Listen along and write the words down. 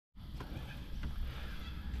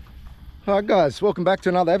Alright guys, welcome back to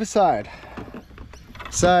another episode.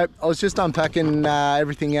 So I was just unpacking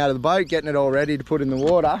everything out of the boat, getting it all ready to put in the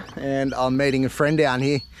water, and I'm meeting a friend down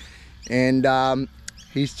here, and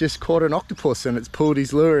he's just caught an octopus and it's pulled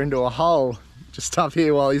his lure into a hole just up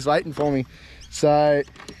here while he's waiting for me. So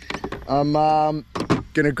I'm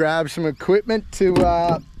gonna grab some equipment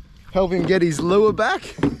to help him get his lure back.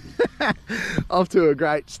 Off to a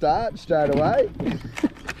great start straight away.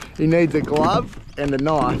 He needs a glove and a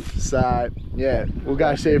knife, so yeah, we'll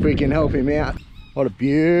go see if we can help him out. What a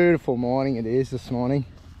beautiful morning it is this morning.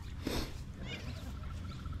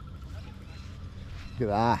 Look at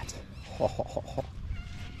that.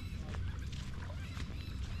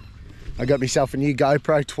 I got myself a new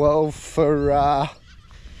GoPro 12 for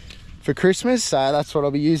Christmas, so that's what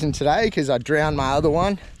I'll be using today because I drowned my other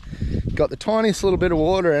one. Got the tiniest little bit of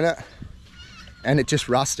water in it and it just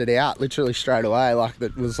rusted out literally straight away, like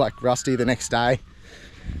it was like rusty the next day.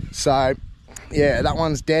 So yeah, that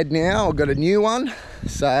one's dead now. I've got a new one,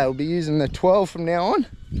 so I'll be using the 12 from now on,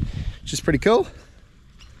 which is pretty cool.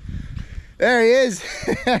 There he is.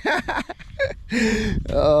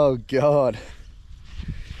 Oh god,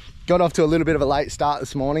 got off to a little bit of a late start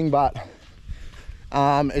this morning, but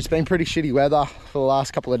it's been pretty shitty weather for the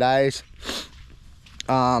last couple of days.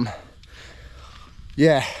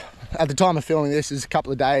 Yeah, at the time of filming this is a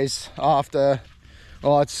couple of days after,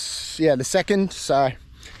 oh it's, yeah, the 2nd, so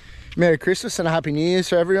Merry Christmas and a Happy New Year's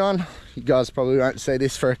for everyone. You guys probably won't see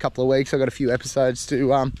this for a couple of weeks. I've got a few episodes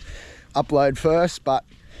to upload first, but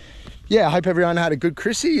yeah, I hope everyone had a good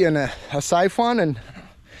Chrissy and a safe one, and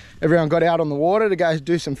everyone got out on the water to go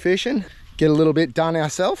do some fishing. Get a little bit done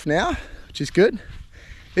ourselves now, which is good.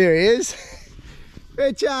 Here he is.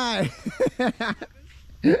 Richard!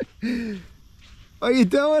 What are you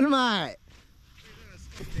doing, mate?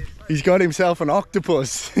 He's got himself an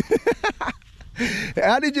octopus.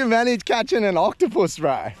 How did you manage catching an octopus,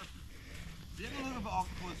 bro? You have a look of an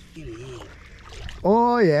octopus in here.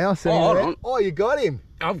 Oh yeah, I see him. Oh, you got him.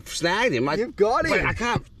 I've snagged him. You've got him. But I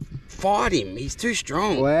can't fight him. He's too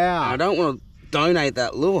strong. Wow. I don't want to donate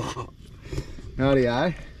that lure.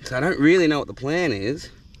 Rightio. So I don't really know what the plan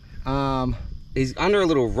is. He's under a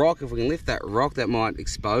little rock. If we can lift that rock, that might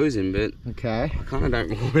expose him, but okay. I kind of don't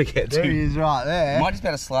want to get there too... he is right there. Might just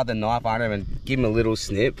better slide the knife under him and give him a little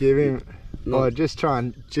snip. Give him... Oh, just try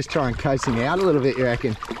and coax him out a little bit, you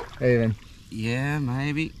reckon? Even. Yeah,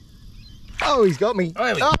 maybe. Oh, he's got me. Oh,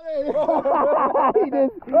 he did.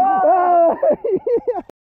 Oh.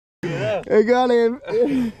 Yeah. I got him.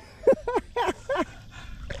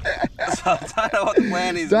 So I don't know what the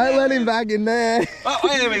plan is. Don't let him back in there. Oh,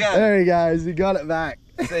 there we go. There he goes. He got it back.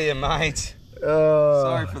 See you, mate. Oh.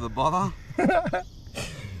 Sorry for the bother. There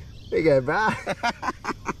you go, bro.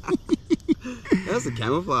 That's the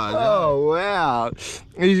camouflage. Oh wow,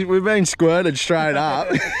 we've been squirted straight up.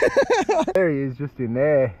 There he is, just in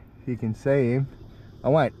there. If you can see him, I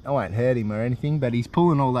won't hurt him or anything, but he's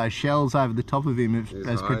pulling all those shells over the top of him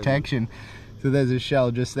as protection. So there's a shell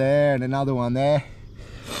just there and another one there.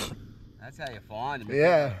 That's how you find them.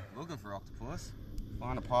 Yeah. Looking for octopus.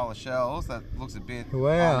 Find a pile of shells that looks a bit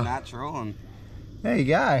unnatural, and there you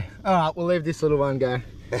go. All right, we'll leave this little one go.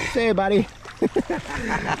 See you, buddy.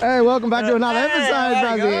 Hey, welcome back to another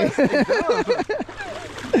episode, Buzzy.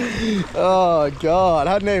 Oh god,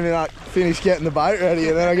 I hadn't even finished getting the boat ready,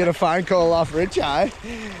 and then I get a phone call off Richo.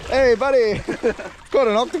 Hey, buddy, caught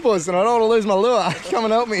an octopus and I don't want to lose my lure. Come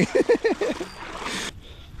and help me.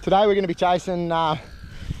 Today we're going to be chasing.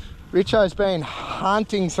 Richo's been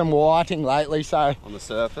hunting some whiting lately, so on the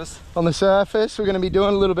surface. On the surface, we're going to be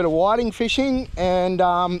doing a little bit of whiting fishing, and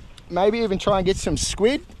maybe even try and get some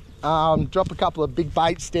squid. Drop a couple of big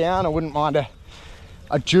baits down. I wouldn't mind a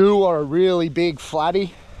Jew or a really big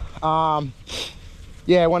flatty.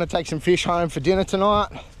 Yeah, I want to take some fish home for dinner tonight.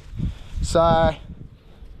 So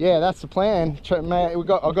yeah, that's the plan. I've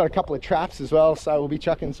got a couple of traps as well, so we'll be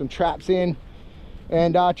chucking some traps in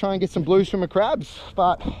and try and get some blue swimmer crabs.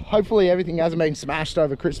 But hopefully everything hasn't been smashed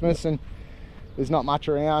over Christmas and there's not much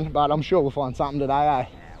around, but I'm sure we'll find something today, eh? Yeah,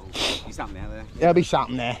 there'll be something out there. There'll be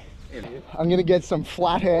something there. I'm gonna get some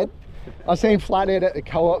flathead. I seen flathead at the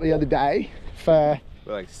co-op the other day for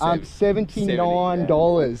like $79. Yeah.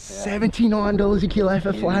 $79 a kilo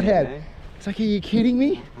for flathead. Yeah. It's like, are you kidding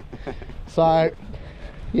me? So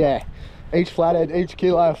yeah, each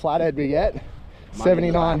kilo of flathead we get,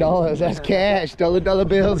 $79. That's cash, dollar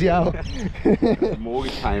bills, yo.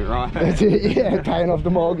 Mortgage payment, right? That's it, yeah, paying off the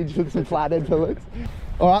mortgage with some flathead fillets.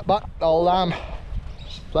 All right, but I'll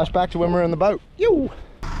flash back to when we're in the boat. Yo.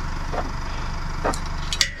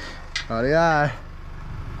 Rightio.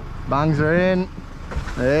 Bungs are in.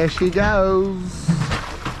 There she goes.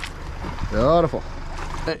 Beautiful.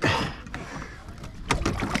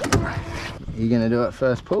 You gonna do it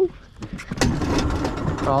first pull?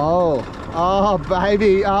 Oh, oh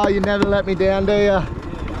baby, oh you never let me down, do you?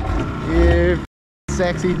 You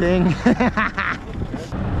sexy thing.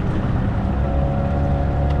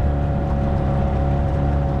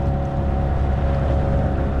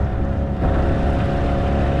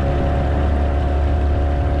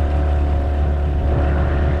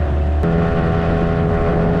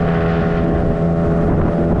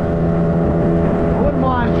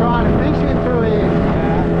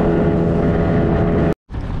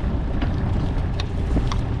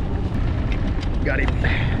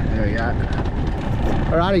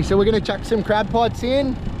 Alrighty, so we're going to chuck some crab pots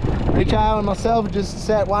in. Richo and myself just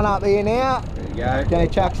set one up there now. There you go. Going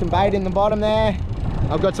to chuck some bait in the bottom there.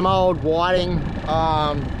 I've got some old whiting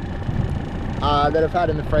that I've had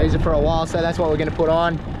in the freezer for a while, so that's what we're going to put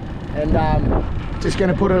on. And just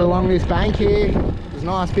going to put it along this bank here. There's a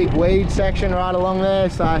nice big weed section right along there,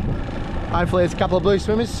 so hopefully there's a couple of blue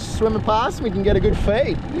swimmers swimming past and we can get a good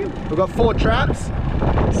feed. We've got 4 traps,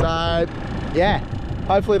 so yeah,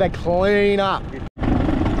 hopefully they clean up.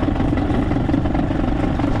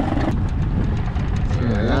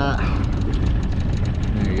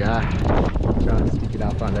 There we go. Try and stick it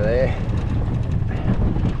up under there.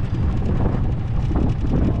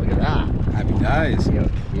 Look at that. Happy days. You're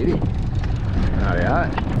kidding. There we go.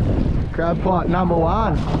 Crab pot number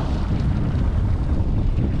 1.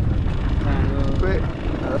 Quick.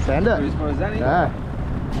 Send it. Yeah.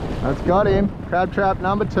 That's got him. Crab trap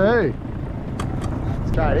number 2.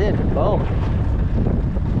 Straight in. Boom.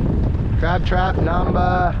 Crab trap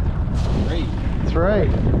number 3.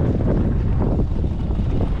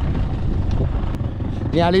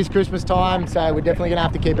 Yeah, it is Christmas time, so we're definitely gonna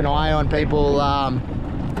have to keep an eye on people,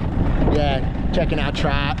 yeah, checking our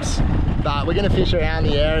traps. But we're gonna fish around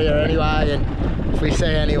the area anyway, and if we see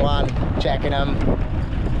anyone checking them,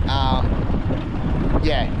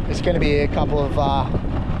 yeah, it's gonna be a couple of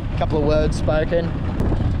words spoken.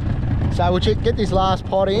 So we'll get this last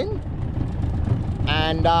pot in,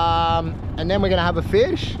 and then we're gonna have a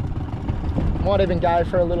fish. Might even go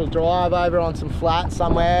for a little drive over on some flats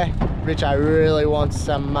somewhere. Richo really wants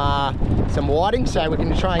some whiting, so we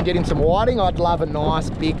can try and get him some whiting. I'd love a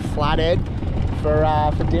nice big flathead for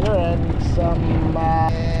dinner, and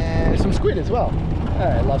some squid as well.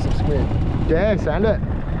 Yeah, I love some squid. Yeah, send it.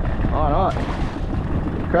 All right.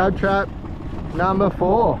 Crab trap number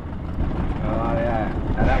 4. Oh yeah,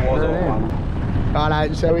 and that was all one.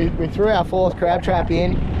 Right, so we threw our 4th crab trap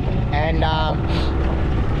in, and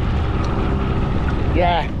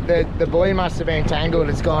yeah, the buoy must have been tangled.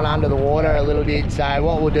 It's gone under the water a little bit. So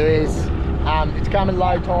what we'll do is, it's coming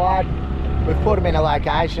low tide. We've put them in a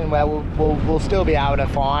location where we'll still be able to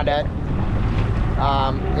find it.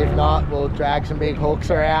 If not, we'll drag some big hooks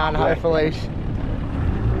around. Hopefully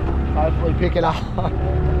pick it up.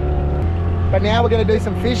 But now we're going to do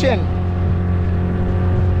some fishing.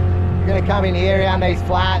 We're going to come in here around these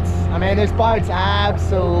flats. I mean, there's boats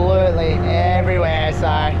absolutely everywhere.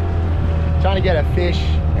 So trying to get a fish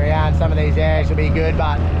around some of these areas will be good,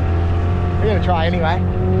 but we're going to try anyway.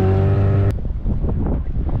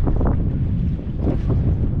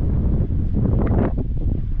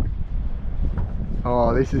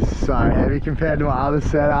 Oh, this is so heavy compared to my other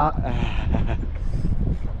setup.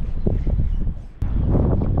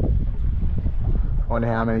 Wonder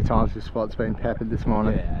how many times this spot's been peppered this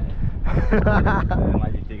morning. Yeah.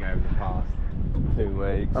 Like you think over the past 2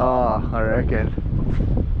 weeks. Oh, I reckon.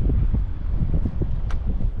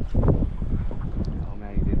 Oh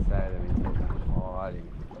man, he did say that he was hiding.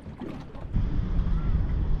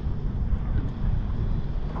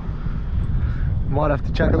 Might have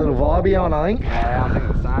to chuck a little vibey on, I think. Yeah, I think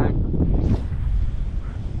the same.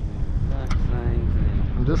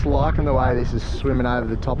 I'm just liking the way this is swimming over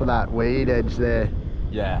the top of that weed edge there.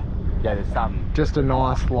 Yeah, there's something. Just a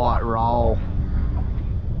nice light roll.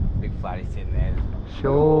 Big flatty sitting there.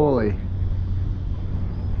 Surely.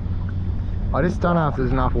 I just don't know if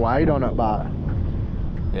there's enough weight on it, but...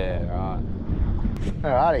 Yeah, right.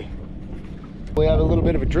 Alrighty. We have a little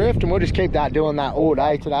bit of a drift, and we'll just keep doing that all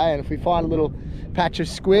day today. And if we find a little patch of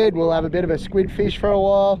squid, we'll have a bit of a squid fish for a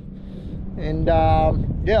while. And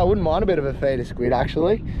yeah, I wouldn't mind a bit of a feed of squid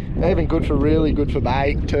actually. They're even really good for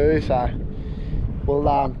bait too, so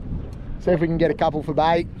we'll see if we can get a couple for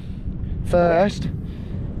bait first.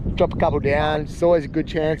 Drop a couple down. It's always a good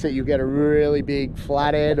chance that you'll get a really big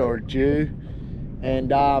flathead or a jew.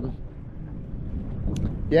 And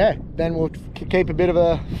yeah, then we'll keep a bit of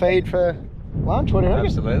a feed for lunch. What do you reckon?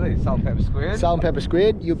 Absolutely, salt and pepper squid. Salt and pepper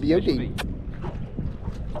squid, you beauty.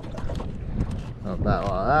 Not that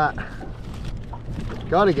like that.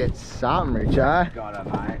 Gotta get something, Richo. Got it,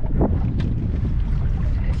 mate.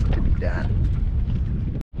 Has to be done.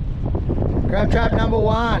 Crab trap number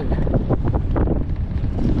 1.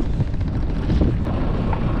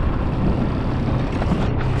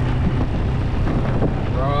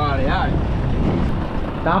 Rightio.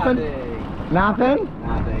 Nothing? Nothing?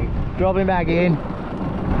 Nothing. Drop him back in.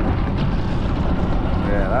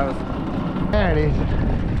 Yeah, that was... There it is.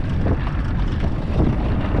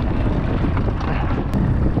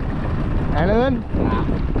 Anything?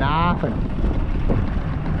 Nah. Nothing.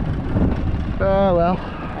 Oh well.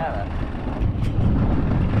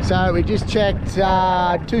 So we just checked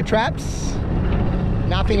 2 traps.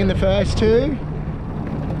 Nothing in the first 2.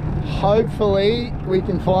 Hopefully we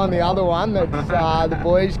can find the other one that's the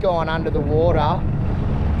boys gone under the water.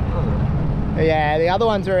 Yeah, the other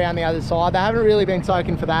ones are around the other side. They haven't really been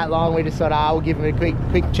soaking for that long. We just thought, we'll give them a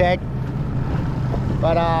quick check.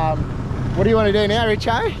 But what do you want to do now,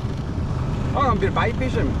 Richo? Oh, a bit of bait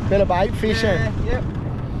fishing. Bit of bait fishing. Yeah, yep.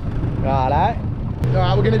 Righto.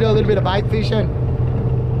 Alright, we're going to do a little bit of bait fishing.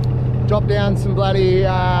 Drop down some bloody,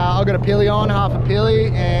 I've got a pilly on, half a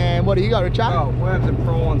pilly, and what do you got, Richard? Oh, worms and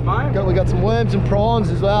prawns, mate. We got some worms and prawns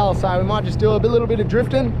as well, so we might just do a little bit of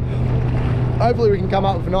drifting. Hopefully we can come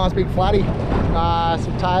up with a nice big flatty.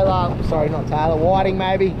 Some tailor, sorry, not tailor, whiting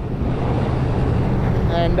maybe.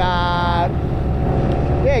 And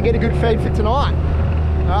yeah, get a good feed for tonight.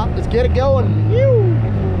 Alright, let's get it going.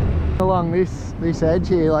 Along this edge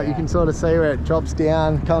here, like you can sort of see where it drops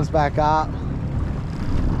down, comes back up.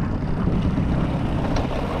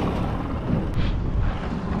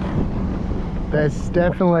 There's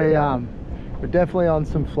definitely, we're definitely on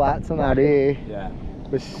some flats on that here. Yeah.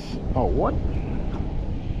 Oh, what?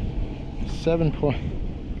 7 point.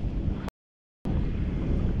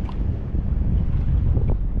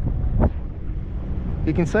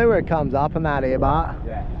 You can see where it comes up in that here, but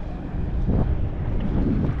Yeah.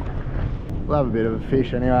 we'll have a bit of a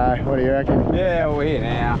fish anyway. What do you reckon? Yeah, we're here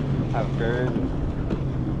now. Have a cruise.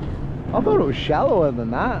 I thought it was shallower than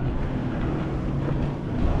that.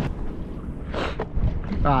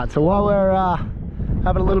 Alright, so while we're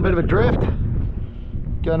having a little bit of a drift,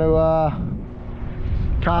 gonna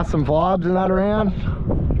cast some vibes and that around.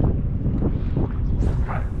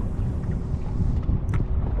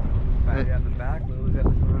 Maybe out the back, lures out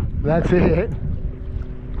the front. That's it.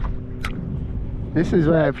 This is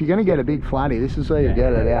where, if you're gonna get a big flatty, this is where you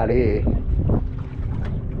get it out here.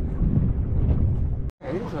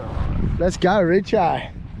 Let's go,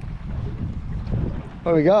 Richo.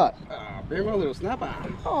 What we got? Brimbo, little snapper.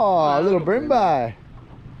 Oh, a little Brimbo.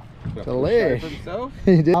 Delish.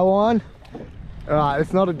 You did that one? Alright,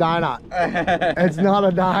 it's not a donut. It's not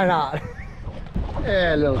a donut.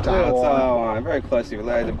 Yeah, little tail. Very closely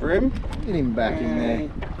related to brim. Get him back in there.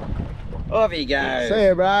 Off he goes. See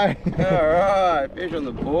ya, bro. Alright, fish on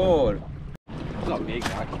the board. It's not big,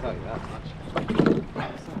 I can tell you that much.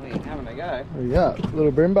 Something having a go. What we got?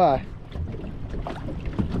 Little Brimbo.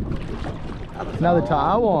 Another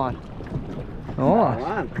tail one.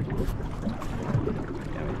 Nice.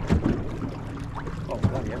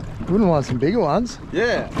 Wouldn't want some bigger ones.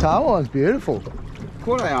 Yeah. Tail one's beautiful.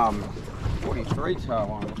 Caught a 43 tail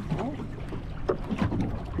one.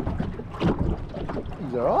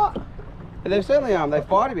 He's alright. They're certainly they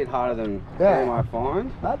fight a bit harder than them, I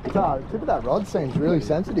find. That tip of that rod seems really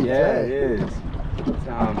sensitive Yeah, too. it is. It's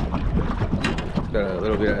got a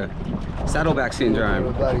little bit of saddleback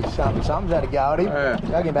syndrome. Bloody something's had a go at him.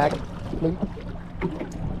 Drag him back.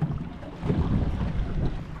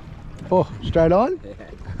 Oh, straight on?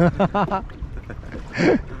 Yeah.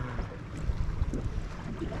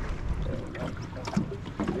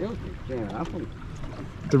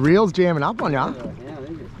 The reel's jamming up on ya.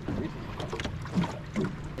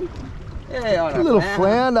 Yeah, on a little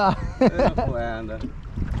flounder. Little flounder.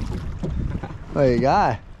 There you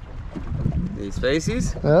go. These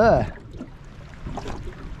species?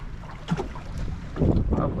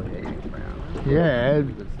 Yeah,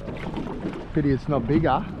 pity it's not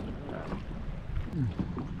bigger.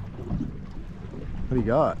 What do you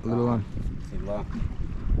got? A little one.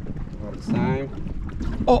 All the same.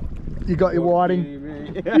 Oh, you got your whiting.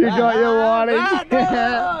 You got your whiting.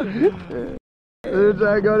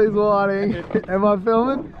 Joe got his whiting. Am I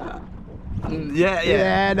filming? Yeah.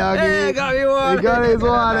 Yeah, doggy. Yeah, got me one. You got his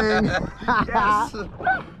whiting. Yes.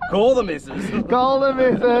 Call the missus. Call the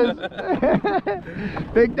missus.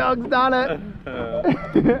 Big dog's done it.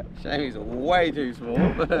 Shame he's way too small.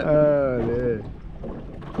 Oh, dear.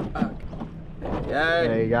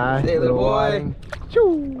 There you go. See you, little boy.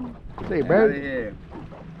 Choo. See you, bro.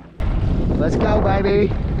 Let's go,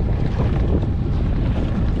 baby.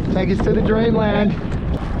 Take us to the dreamland.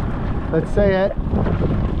 Let's see it.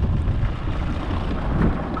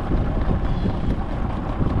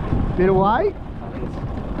 Bit of weight.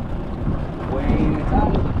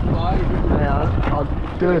 I'll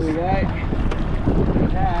do this.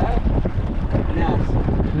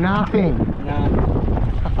 Nothing.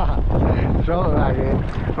 Throw it back in.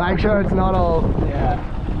 Make sure it's not all. Yeah.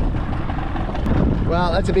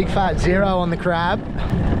 Well, that's a big fat 0 on the crab.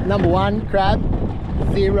 Number 1 crab,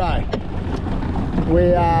 0.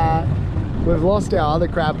 We've lost our other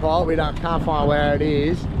crab pot. We can't find where it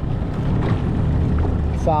is.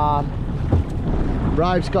 So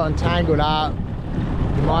rope's gotten tangled up.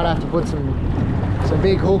 We might have to put some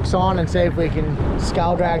big hooks on and see if we can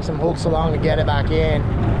scull drag some hooks along to get it back in.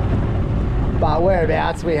 But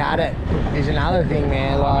whereabouts we had it is another thing,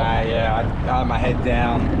 man. Like, yeah, I had my head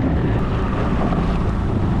down.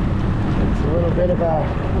 It's a little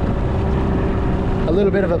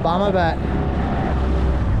bit of a bummer, but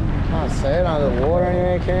can't see it under the water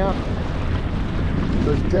anywhere, can you? It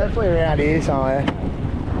was definitely around here somewhere.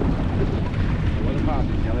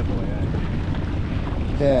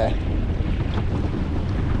 Yeah.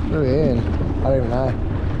 Where are we in? I don't even know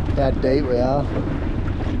how deep we are.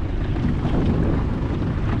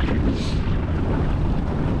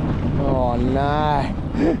 Oh no.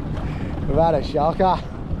 We've had a shocker.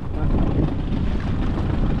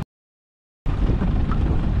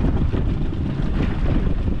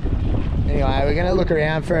 Anyway, we're gonna look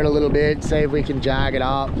around for it a little bit, see if we can jag it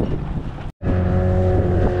up.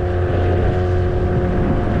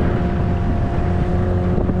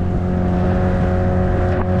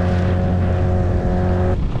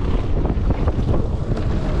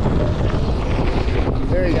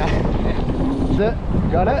 There we go. Is it?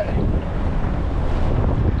 Got it?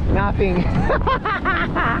 Nothing.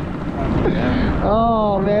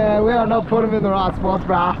 Oh man, we are not putting him in the right spots,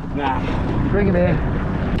 bruh. Nah. Bring him in.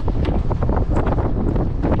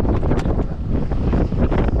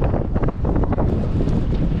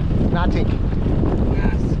 Nothing.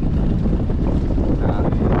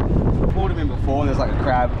 Pulled him in before, there's like a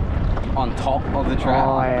crab on top of the trap.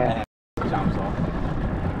 Oh yeah. And it jumps off.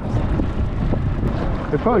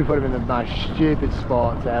 They probably put him in the most stupid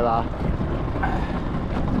spots ever.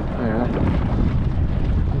 Yeah.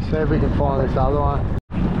 Let's see if we can find this other one.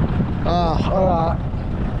 Oh, alright.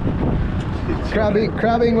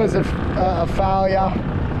 Crabbing was a failure.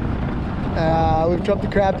 We've dropped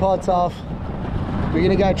the crab pots off. We're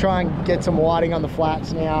gonna go try and get some whiting on the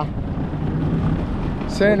flats now.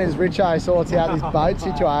 Soon as Richo sorts out this boat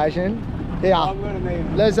situation. Here,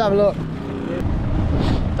 let's have a look.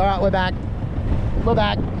 Alright, we're back. We're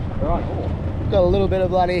back. Alright, cool. Got a little bit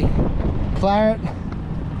of bloody claret.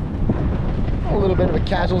 A little bit of a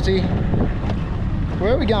casualty.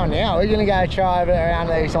 Where are we going now? We're gonna go try around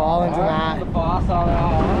these islands and that. The far side of the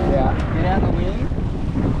island. Yeah. Get out the wind.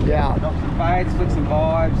 Yeah. Drop some baits, flick some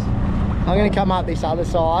vibes. I'm gonna come up this other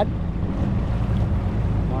side.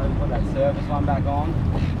 Might even put that surface one back on.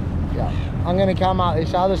 Yeah. I'm gonna come up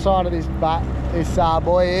this other side of this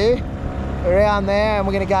boy here, around there, and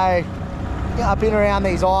we're gonna go up in around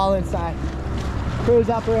these islands. So cruise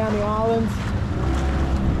up around the islands,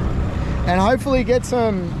 and hopefully get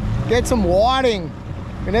some whiting.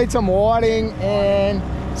 We need some whiting and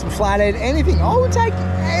some flathead. Anything. I would take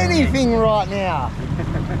anything right now.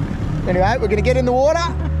 Anyway, we're gonna get in the water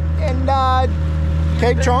and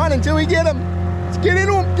keep trying until we get them. Let's get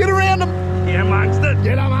into them, get around them. Get amongst it.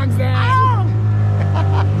 Get amongst it.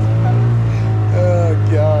 Oh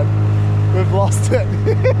God, we've lost it.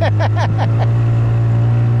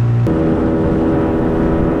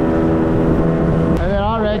 And then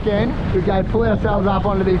I reckon we go pull ourselves up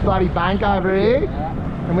onto this bloody bank over here,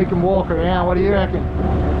 and we can walk around. What do you reckon?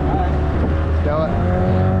 Let's do it.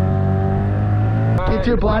 Get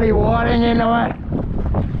your bloody whiting into it.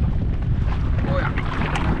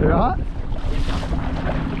 You right?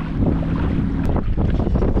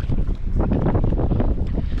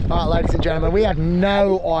 Alright, ladies and gentlemen, we have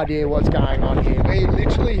no idea what's going on here. We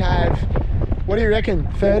literally have, what do you reckon,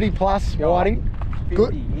 30 plus whiting? 50,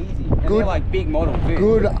 Good, easy. And they're like big model fish.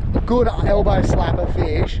 good elbow slapper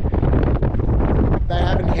fish. They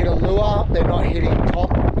haven't hit a lure, they're not hitting top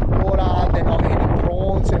water, they're not hitting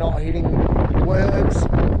prawns, they're not hitting worms.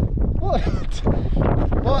 What?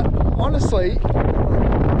 Honestly, it's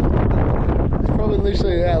probably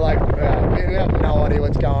literally there, like, we have no idea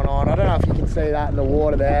what's going on. I don't know if you can see that in the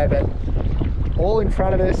water there, but all in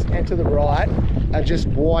front of us and to the right are just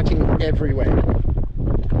whiting everywhere.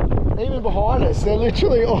 Even behind us, they're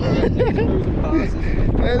literally all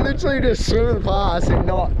they're literally just swimming past and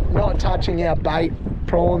not touching our bait,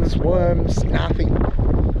 prawns, worms, nothing.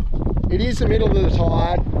 It is the middle of the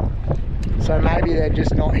tide. So maybe they're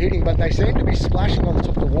just not hitting, but they seem to be splashing on the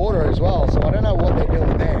top of the water as well. So I don't know what they're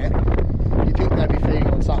doing there. You'd think they'd be feeding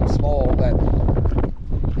on something small, but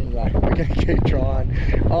anyway, we're gonna keep trying.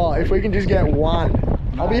 Oh, if we can just get one,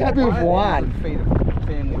 I'll be happy with one.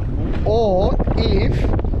 Or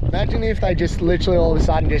imagine if they just literally all of a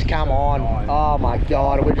sudden just come on. Oh my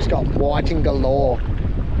God, we just got whiting galore.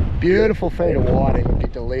 Beautiful feed of whiting, would be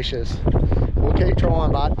delicious. We'll keep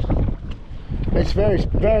trying, bud. It's very,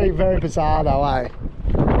 very, very bizarre though, eh?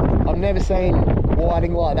 I've never seen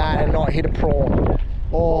whiting like that and not hit a prawn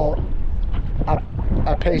or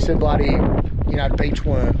a piece of bloody, you know, beach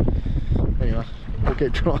worm. Anyway, we'll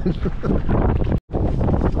keep trying.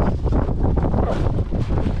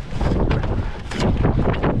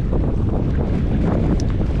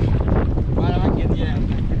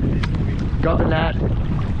 Got the net.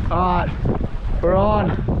 Alright, we're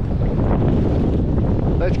on.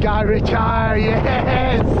 Let's go, Richo.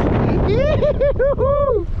 Yes!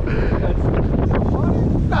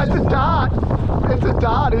 That's a dart. It's a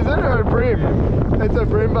dart, isn't it? Or a brim? It's a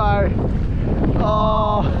brimbo.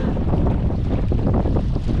 Oh.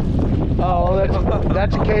 Oh,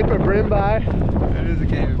 that's a keeper brimbo. It is a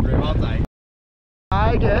keeper brim. I'll take it.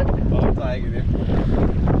 Take it. I'll take it.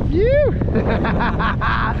 You! I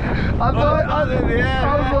thought I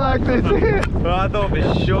was like this. Well, I thought for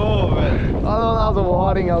sure, but I thought that was a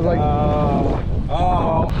whiting. I was like,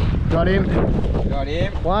 oh, got him. got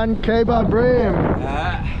him. One keeper brim.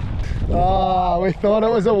 Oh, we thought it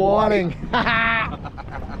was a whiting.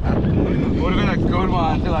 Would have been a good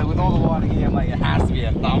one. I feel like with all the whiting here, I'm like, it has to be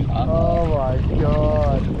a thumper. Oh my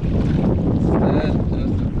God.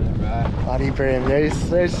 Right. Bloody brim.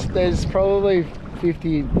 There's probably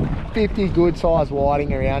 50 good sized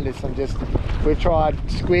whiting around us, and we've tried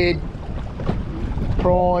squid,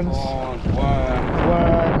 prawns,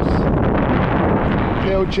 worms,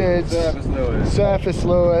 pilchards, surface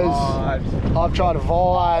lures. I've tried a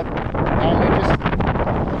vibe,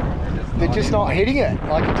 and they're just not hitting it.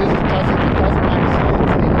 Like it doesn't make sense.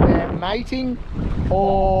 Either they're mating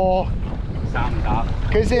or Something up.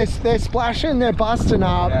 because they're splashing, they're busting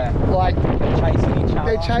up, like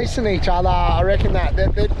they're chasing each other. I reckon that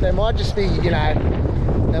they might just be, you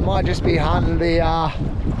know, they might just be hunting the,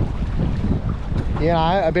 you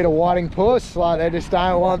know, a bit of whiting puss. Like they just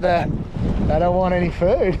don't want they don't want any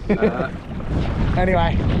food.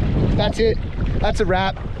 Anyway, that's it. That's a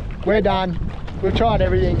wrap. We're done. We've tried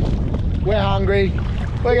everything. We're hungry.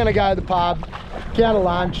 We're gonna go to the pub, get a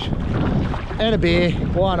lunch and a beer.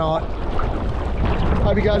 Why not?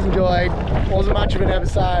 Hope you guys enjoyed. Wasn't much of an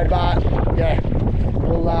episode, but yeah,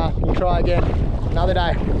 we'll try again another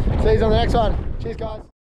day. See you on the next one. Cheers, guys.